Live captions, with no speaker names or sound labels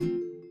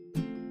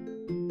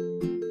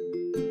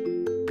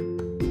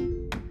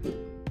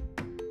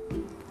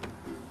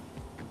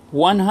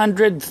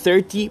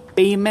130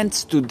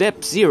 payments to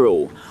debt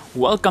zero.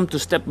 Welcome to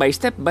Step by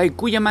Step by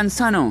Kuya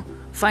Manzano.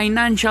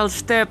 Financial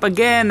step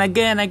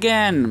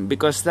again,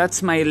 because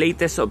that's my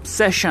latest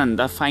obsession,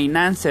 the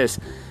finances,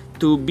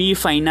 to be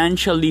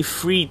financially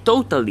free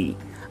totally.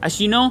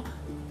 As you know,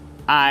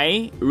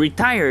 I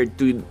retired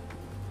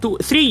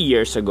 3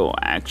 years ago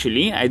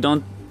actually. I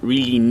don't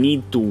really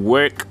need to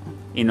work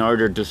in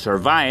order to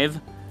survive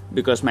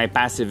because my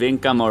passive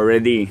income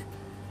already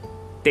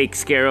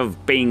takes care of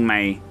paying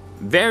my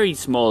very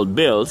small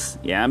bills,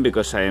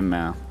 because I'm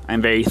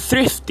very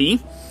thrifty.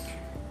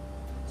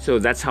 So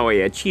that's how I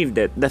achieved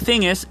it. The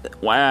thing is,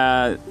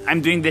 I'm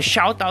doing this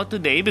shout out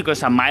today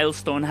because a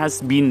milestone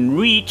has been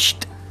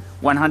reached.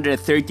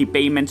 130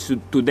 payments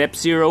to debt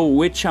zero,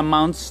 which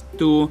amounts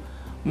to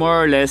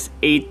more or less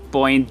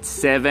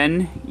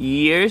 8.7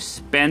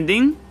 years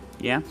pending.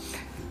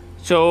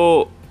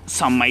 So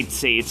some might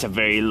say it's a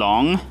very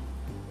long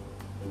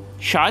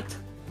shot.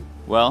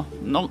 Well,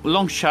 no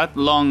long shot,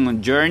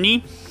 long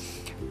journey.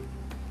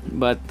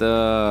 But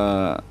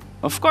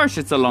of course,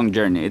 it's a long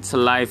journey. It's a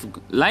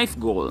life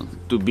goal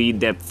to be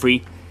debt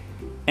free,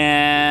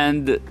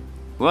 and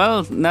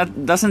well,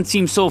 that doesn't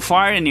seem so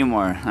far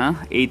anymore, huh?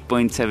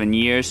 8.7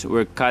 years.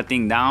 We're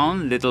cutting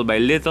down little by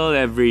little.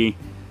 Every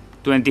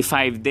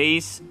 25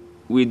 days,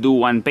 we do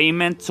one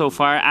payment so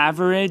far,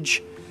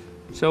 average.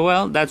 So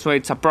well, that's why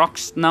it's a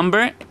prox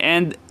number,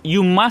 and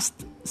you must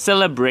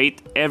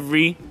celebrate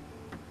every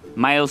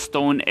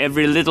milestone.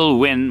 Every little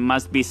win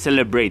must be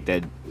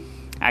celebrated.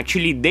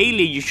 Actually,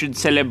 daily you should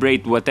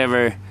celebrate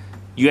whatever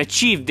you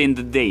achieved in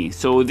the day.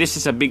 So this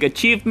is a big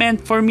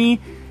achievement for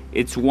me.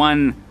 It's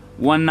one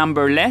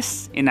number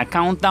less in a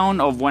countdown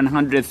of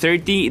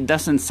 130. It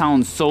doesn't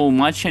sound so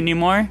much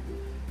anymore.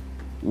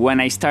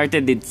 When I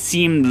started, it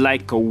seemed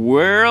like a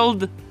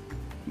world.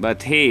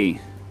 But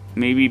hey,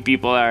 maybe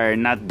people are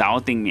not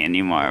doubting me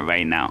anymore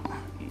right now.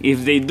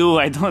 If they do,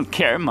 I don't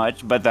care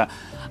much. But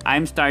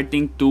I'm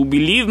starting to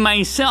believe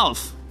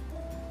myself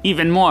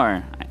even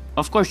more.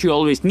 Of course, you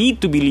always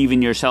need to believe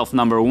in yourself,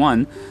 number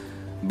one.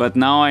 But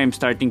now I'm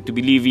starting to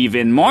believe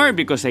even more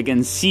because I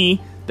can see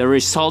the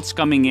results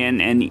coming in.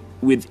 And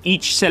with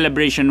each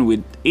celebration,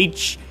 with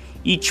each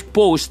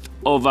post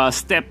of a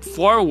step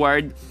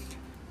forward,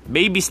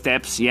 baby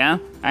steps,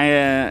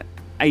 I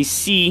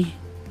see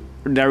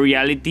the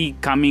reality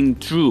coming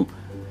true.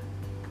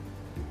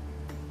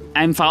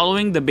 I'm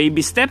following the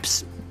baby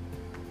steps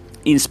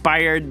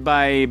inspired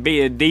by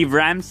Dave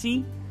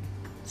Ramsey.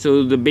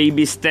 So the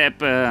baby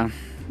step...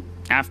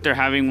 after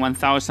having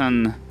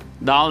 $1,000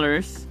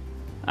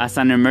 as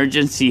an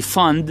emergency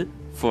fund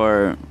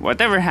for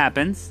whatever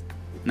happens,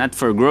 not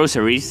for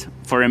groceries,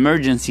 for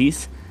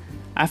emergencies.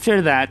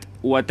 After that,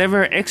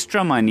 whatever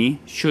extra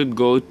money should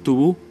go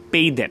to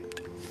pay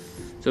debt.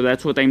 So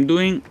that's what I'm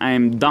doing.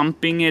 I'm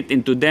dumping it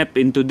into debt,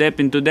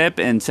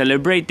 and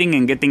celebrating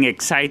and getting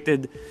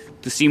excited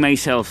to see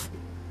myself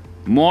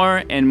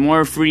more and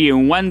more free.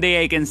 And one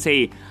day I can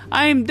say,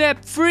 I'm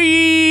debt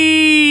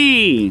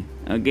free!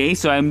 Okay,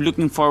 so I'm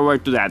looking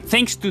forward to that.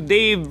 Thanks to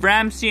Dave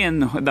Ramsey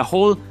and the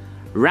whole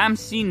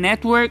Ramsey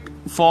network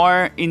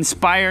for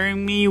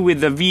inspiring me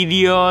with the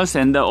videos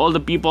and all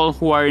the people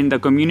who are in the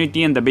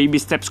community and the Baby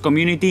Steps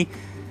community.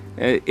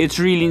 It's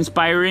really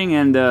inspiring,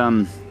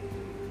 and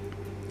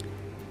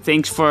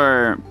thanks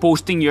for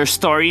posting your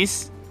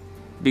stories,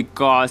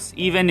 because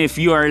even if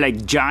you are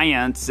like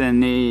giants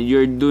and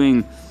you're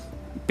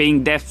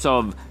paying debts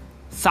of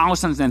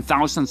thousands and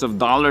thousands of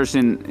dollars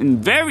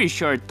in very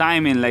short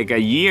time, in like a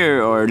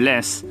year or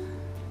less.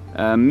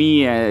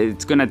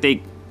 It's gonna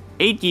take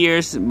 8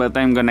 years, but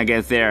I'm gonna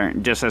get there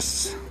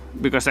because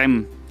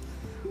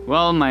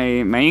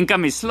my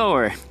income is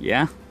slower.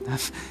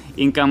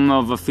 Income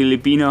of a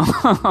Filipino,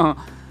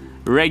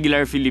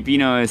 regular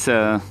Filipino is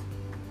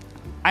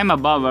I'm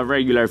above a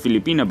regular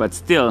Filipino, but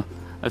still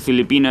a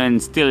Filipino,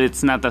 and still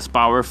it's not as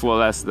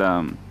powerful as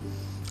the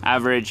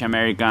average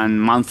American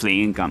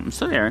monthly income.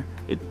 So there.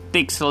 It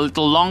takes a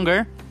little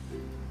longer,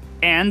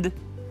 and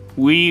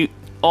we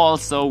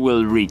also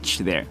will reach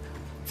there.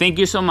 Thank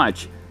you so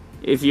much.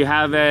 If you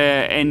have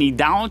any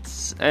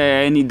doubts,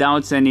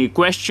 any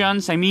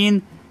questions,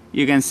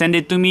 you can send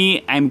it to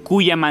me. I'm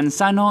Kuya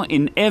Manzano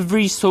in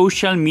every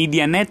social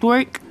media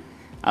network.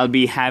 I'll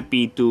be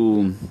happy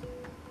to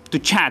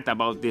chat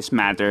about this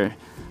matter.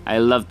 I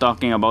love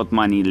talking about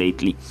money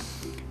lately.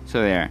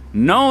 So there.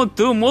 No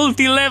to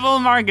multi-level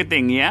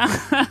marketing,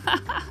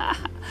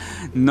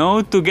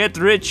 No to get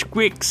rich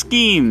quick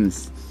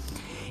schemes.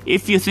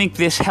 If you think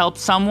this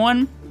helps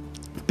someone,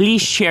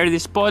 please share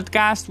this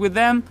podcast with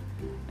them,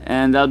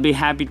 and I'll be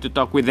happy to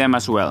talk with them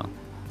as well.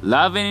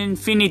 Love and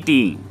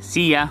infinity.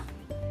 See ya.